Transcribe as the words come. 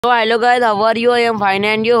So hello guys, how are you? I am fine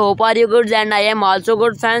and you? Hope are you good? And I am also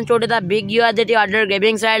good. Fans, today the big USDT order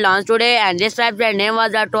giving site launched today, and this website name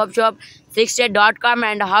was the topshop68.com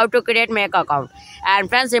and how to create make account. And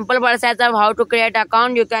friends, simple process of how to create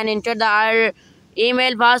account. You can enter the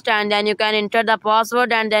email first, and then you can enter the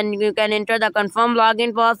password, and then you can enter the confirm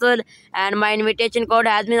login password, and my invitation code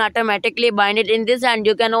has been automatically binded in this, and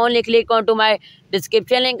you can only click onto my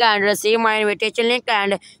description link and receive my invitation link,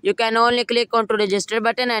 and you can only click onto register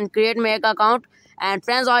button and create make account. And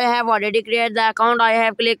friends, I have already created the account. I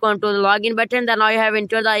have clicked onto the login button, then I have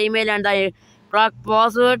entered the email and the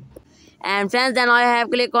password. And friends, then I have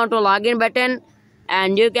clicked onto login button,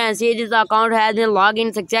 and you can see this account has been logged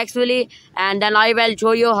in successfully. And then I will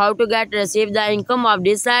show you how to receive the income of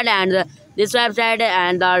this site and this website,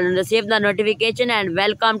 and receive the notification. And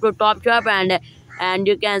welcome to Top Shop. And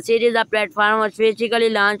you can see this the platform was physically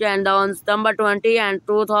launched and on September 20 and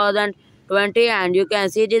 2020. And you can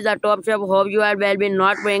see this the Top Shop. Hope you are well been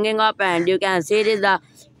not bringing up, and you can see this the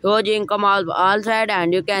huge income all side.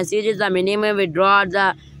 And you can see this the minimum withdraw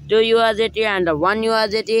the 2 USDT and 1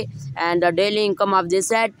 USDT and the daily income of this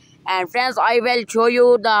set. And friends, I will show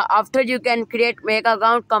you the after you can create make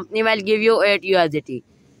account, company will give you 8 USDT.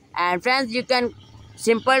 And friends, you can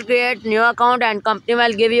simple create new account and company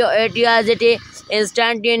will give you 8 USDT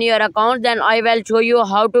instant in your account. Then I will show you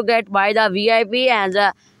how to get by the VIP and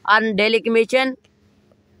the earn daily commission.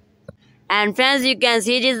 And friends, you can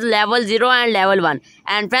see this level 0 and level 1.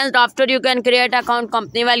 And friends, after you can create account,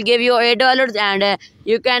 company will give you $8, and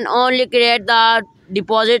you can only create the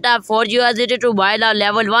deposit of 4 USDT to buy the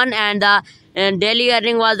level 1, and the daily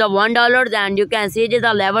earning was the $1. And you can see this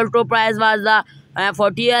the level 2 price was the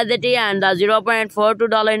 40 USDT and the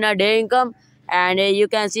 $0.42 in a day income. And you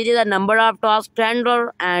can see the number of tasks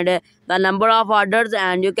 $10 and the number of orders.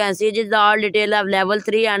 And you can see this the all detail of level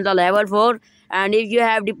 3 and the level 4. And if you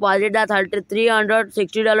have deposited the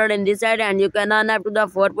 $360 in this side, and you can earn up to the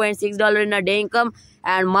 $4.6 in a day income,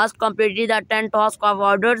 and must complete the 10 tasks of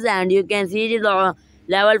orders. And you can see the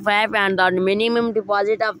level 5 and the minimum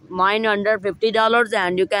deposit of $950.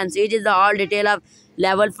 And you can see the all detail of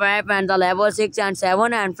level 5 and the level 6 and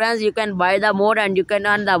 7. And friends, you can buy the more and you can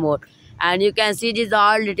earn the more. And you can see this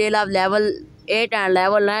all detail of level 8 and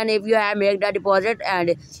level 9 if you have made the deposit,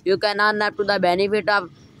 and you can earn up to the benefit of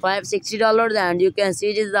 $560. And you can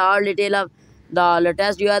see this the all detail of the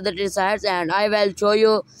latest USDT sites. And I will show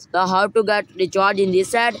you the how to get recharge in this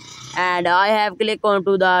site. And I have clicked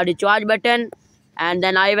onto the recharge button, and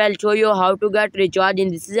then I will show you how to get recharge in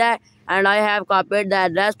this site. And I have copied the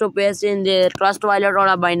address to paste in the Trust Wallet or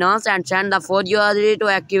a Binance and send the 4 USDT to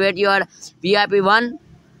activate your VIP 1.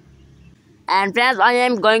 And friends, I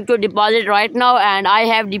am going to deposit right now, and I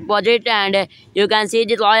have deposit. And you can see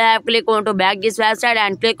this I have click on to back this website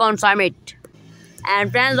and click on submit.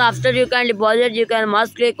 And friends, after you can deposit, you can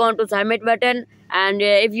must click on to submit button. And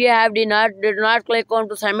if you have did not click on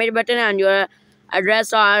to submit button and your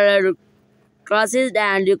address are crosses,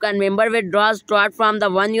 and you can member withdraw start from the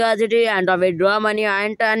 1 USDT and withdraw money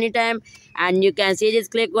at any time. And you can see this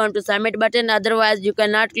click on to submit button, otherwise you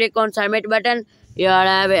cannot click on submit button, your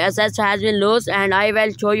assets has been lost. And I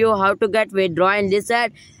will show you how to get withdraw in this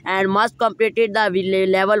set, and must complete the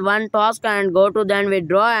level 1 task and go to then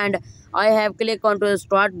withdraw. And I have clicked on to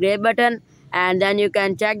start gray button, and then you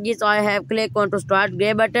can check this I have clicked on to start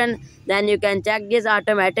gray button. Then you can check this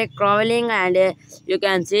automatic crawling, and you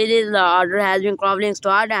can see this the order has been crawling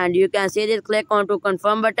start. And you can see this click on to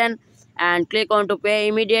confirm button and click on to pay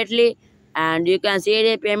immediately. And you can see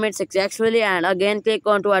the payment successfully, and again click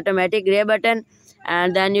on to automatic gray button.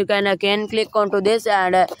 And then you can again click onto this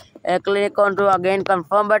and click onto again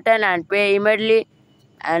confirm button and pay immediately.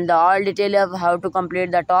 And the all detail of how to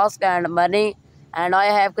complete the task and money. And I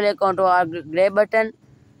have clicked onto a gray button,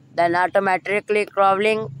 then automatically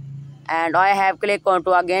crawling, and I have clicked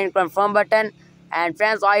onto again confirm button. And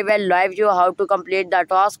friends, I will live you how to complete the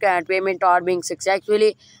task and payment are being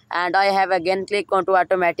successfully. And I have again clicked onto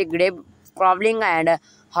automatic gray crawling and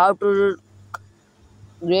how to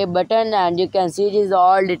gray button. And you can see this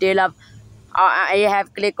all detail of I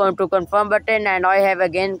have clicked on to confirm button, and I have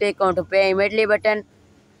again clicked on to pay immediately button.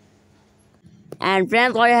 And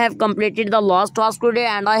friends, I have completed the last task today,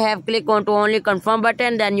 and I have clicked on to only confirm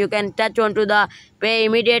button. Then you can touch on to the pay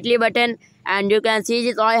immediately button, and you can see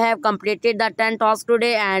this I have completed the 10 tasks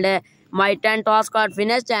today, and my 10 tasks are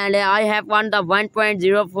finished, and I have won the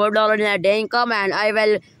 $1.04 in a day income. And I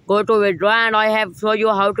will go to withdraw, and I have show you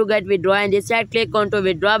how to get withdraw in this side. Click on to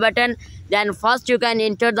withdraw button. Then first you can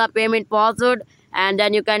enter the payment password, and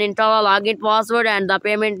then you can enter the login password and the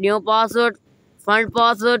payment new password, fund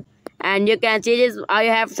password. and you can see this. I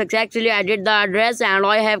have successfully added the address and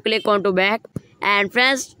I have clicked on to back. And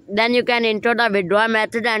friends, then you can enter the withdraw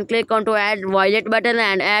method and click on to add wallet button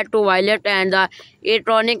and add to wallet and the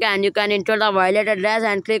electronic, and you can enter the wallet address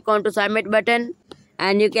and click on to submit button,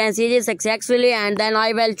 and you can see this successfully. And then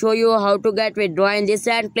I will show you how to get withdraw in this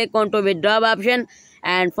side. Click on to withdraw option,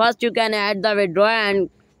 and first you can add the withdraw and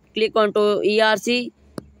click on to ERC.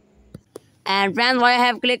 And friends, I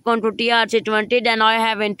have clicked on to TRC20, then I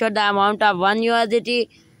have entered the amount of 1 USDT,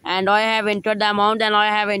 and I have entered the amount, and I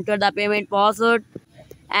have entered the payment password.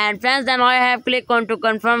 And friends, then I have clicked on to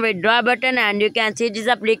confirm withdraw button, and you can see this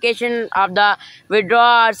application of the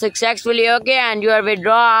withdraw are successfully okay, and your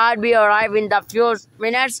withdraw will be arrive in the few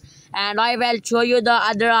minutes. And I will show you the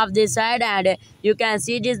other of this side, and you can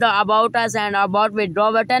see this the about us and about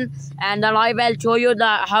withdraw button, and then I will show you the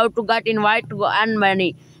how to get invite to earn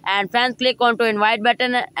money. And friends, click on to invite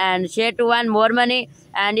button and share to earn more money.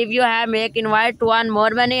 And if you have make invite to earn more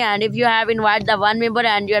money, and if you have invite the one member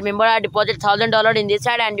and your member are deposit $1,000 in this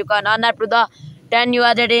side, and you can earn up to the 10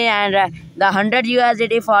 USDT and the 100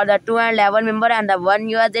 USDT for the 2 and 11 member and the 1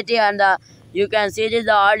 USDT, and the you can see this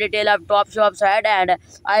the all detail of top shop side. And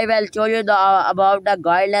I will show you the about the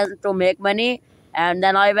guidelines to make money, and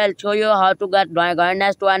then I will show you how to get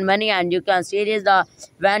guidelines to earn money. And you can see this the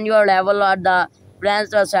when your level or the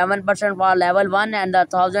plans the 7% for level 1 and the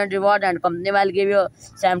 1,000 reward, and company will give you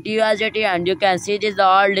 70 USDT, and you can see this the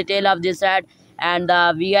all detail of this ad. And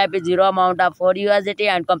the VIP 0 amount of 4 USDT,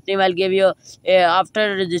 and company will give you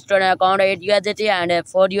after registered account 8 USDT and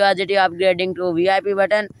 4 USDT upgrading to VIP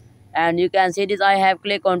button. And you can see this I have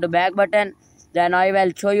clicked on the back button, then I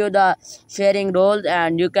will show you the sharing rules,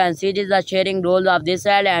 and you can see this the sharing rules of this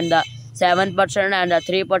ad, and the 7% and the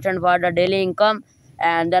 3% for the daily income.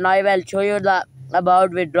 And then I will show you the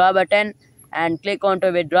about withdraw button, and click on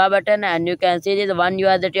to withdraw button, and you can see this 1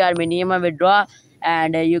 USDT or minimum withdraw,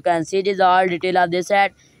 and you can see this all detail of this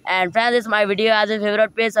ad. And friends, this is my video. As a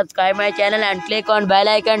favorite, please subscribe my channel and click on bell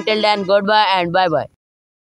icon. Till then, goodbye and bye bye.